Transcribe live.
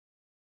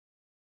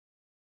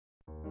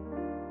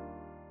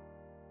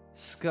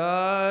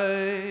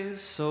Sky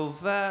so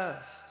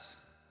vast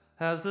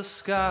as the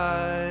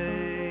sky,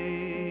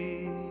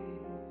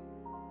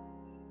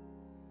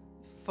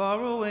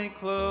 faraway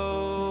clouds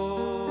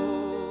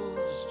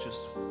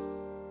just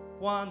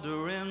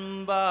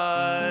wandering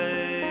by.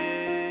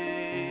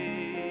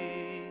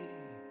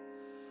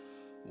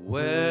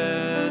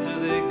 Where do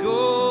they go?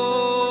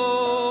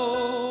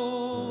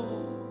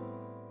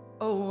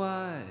 Oh,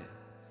 I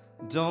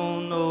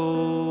don't know.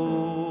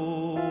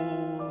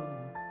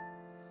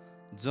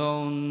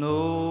 Don't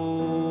know.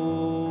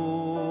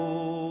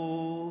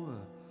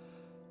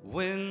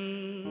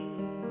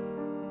 Wind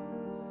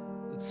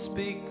that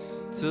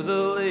speaks to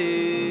the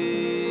leaves,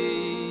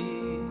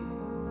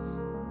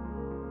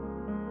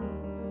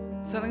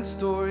 telling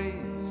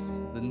stories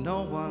that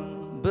no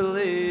one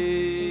believes.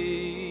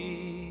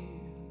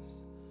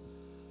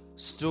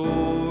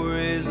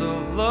 Stories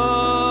of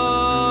love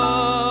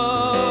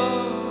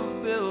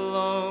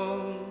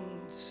belong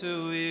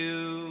to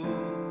you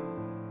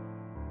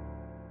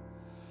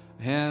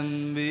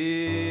and me.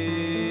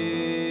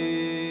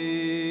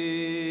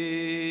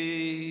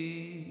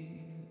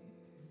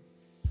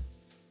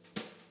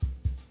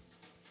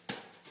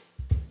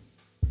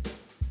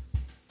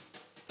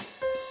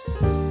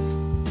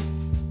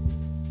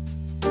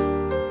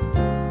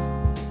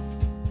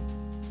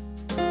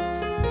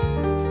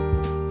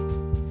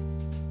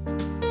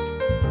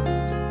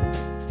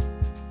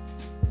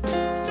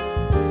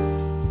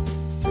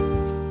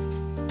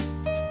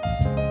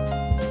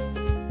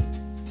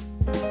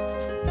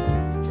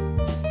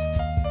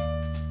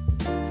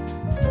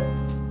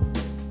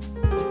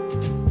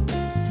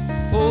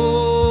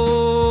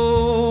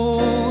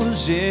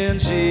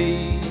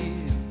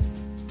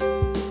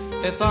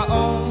 If I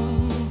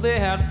only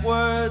had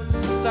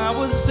words, I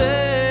would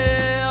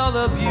say all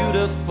the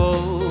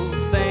beautiful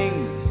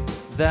things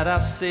that I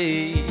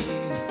see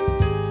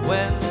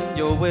when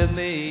you're with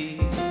me.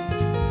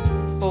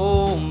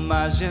 Oh,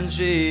 my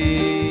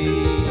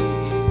Dindi.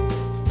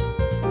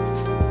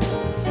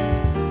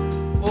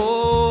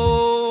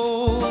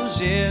 Oh,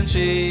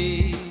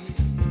 Dindi.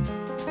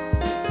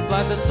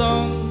 Like the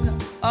song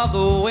of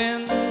the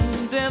wind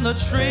in the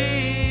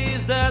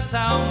trees, that's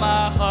how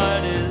my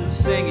heart is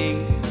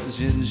singing.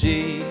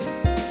 Dindi,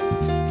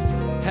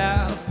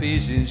 happy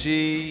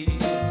Dindi,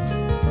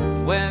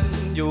 when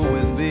you're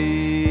with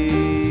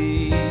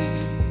me.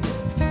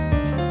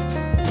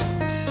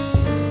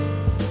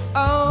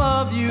 I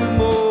love you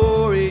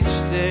more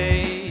each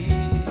day.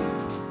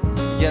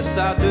 Yes,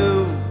 I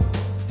do.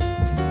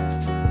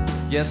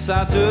 Yes,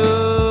 I do.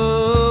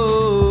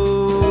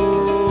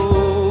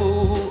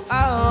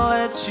 I'll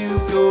let you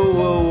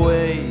go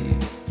away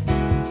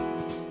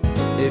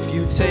if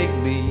you take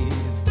me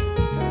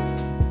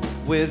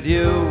with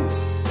you.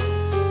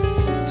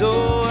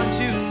 Don't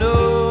you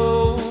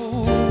know,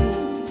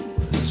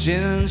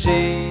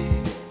 Dindi,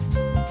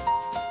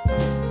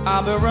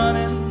 I'll be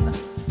running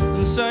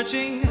and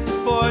searching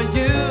for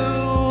you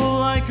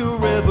like a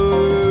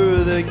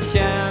river that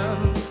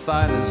can't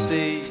find the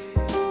sea.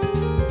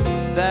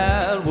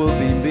 That will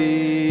be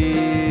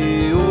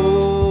me,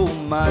 oh,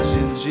 my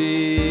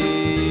Dindi.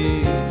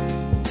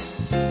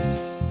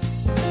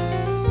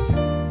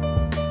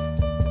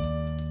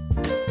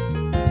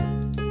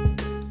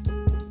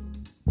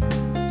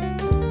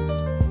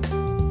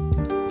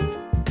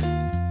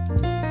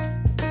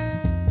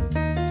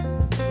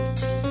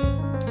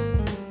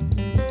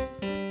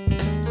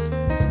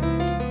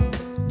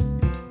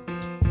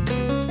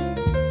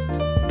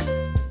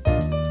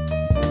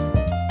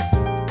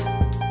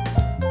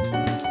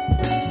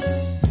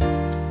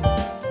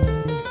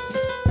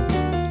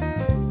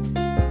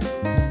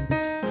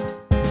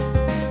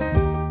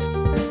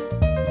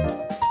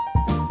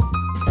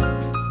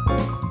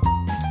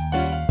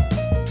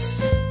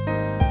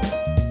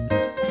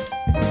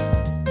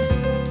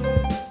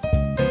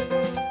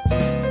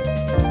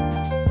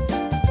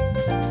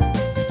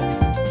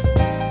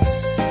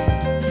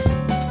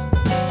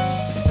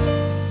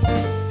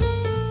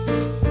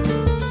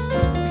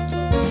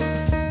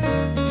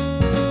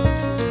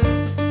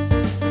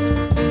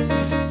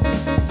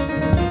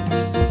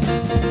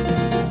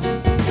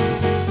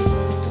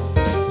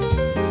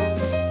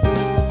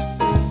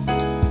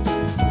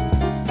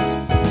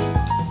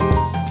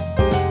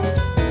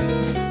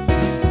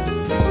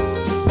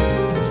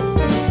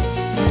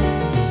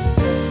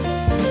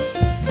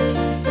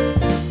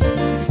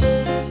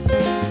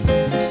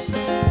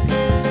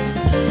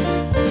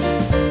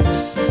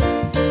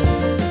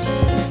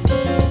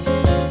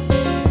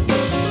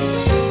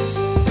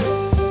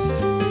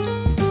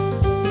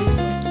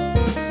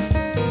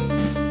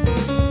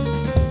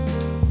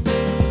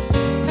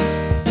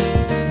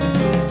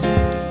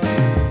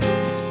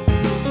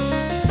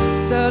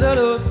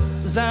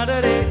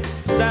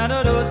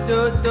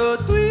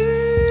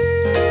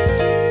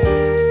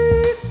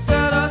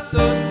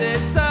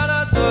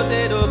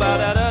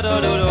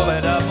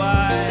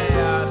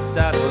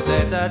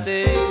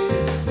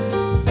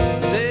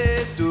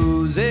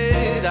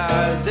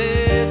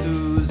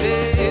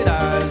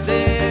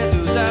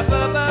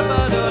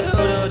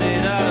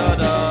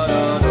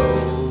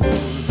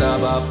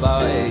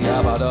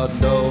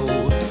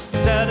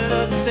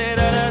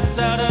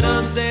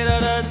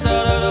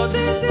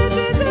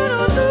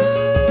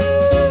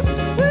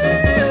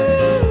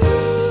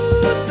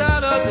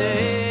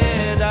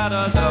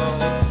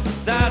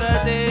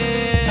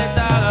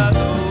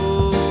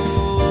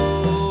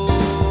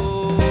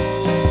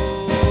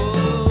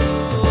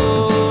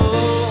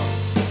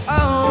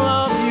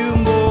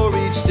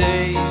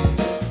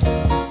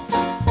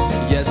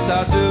 Yes,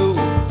 I do.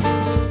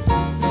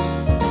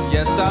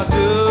 Yes, I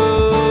do.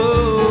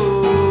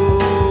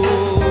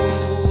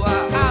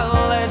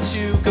 I'll let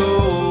you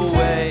go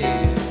away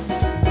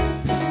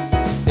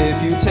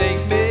if you take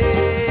me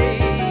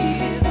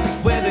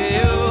with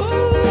you.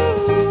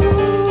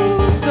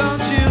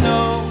 Don't you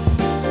know,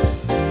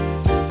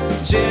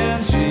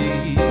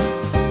 Gingy,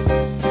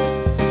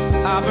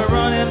 I've been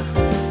running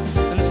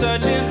and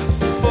searching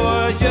for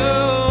you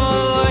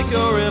like a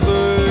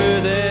river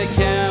that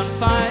can't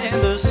find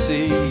the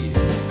sea.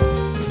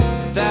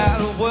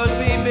 That would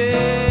be me,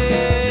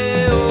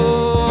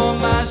 oh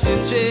my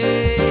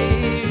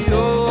Gingy,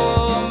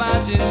 oh my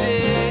Gingy.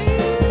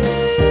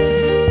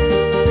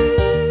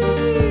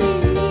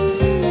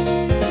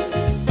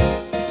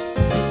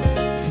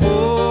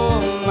 Oh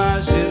my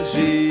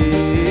Gingy.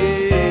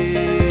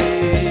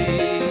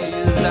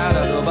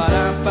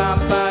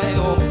 Za-da-do-ba-da-ba-ba,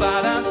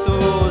 oh-ba-da-do,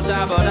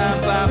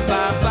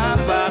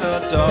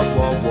 za-ba-da-ba-ba-ba-ba-da-da,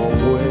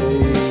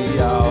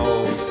 wo-wo-way,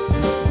 oh,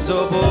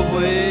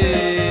 zo-bo-way.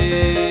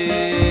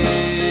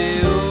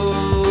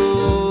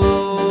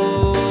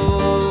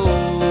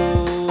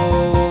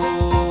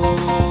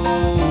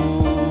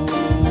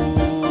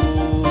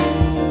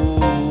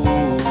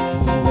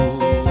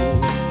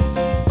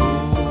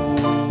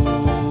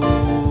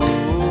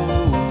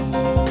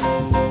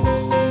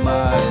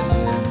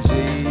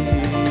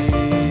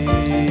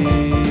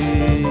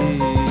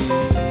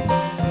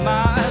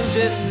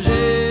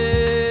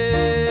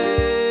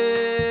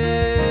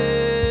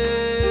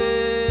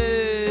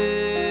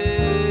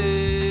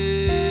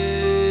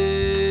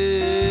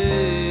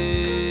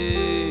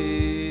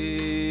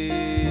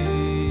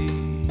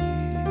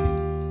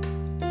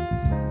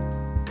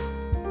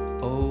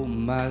 Oh,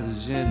 my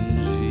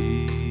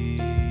Gingy.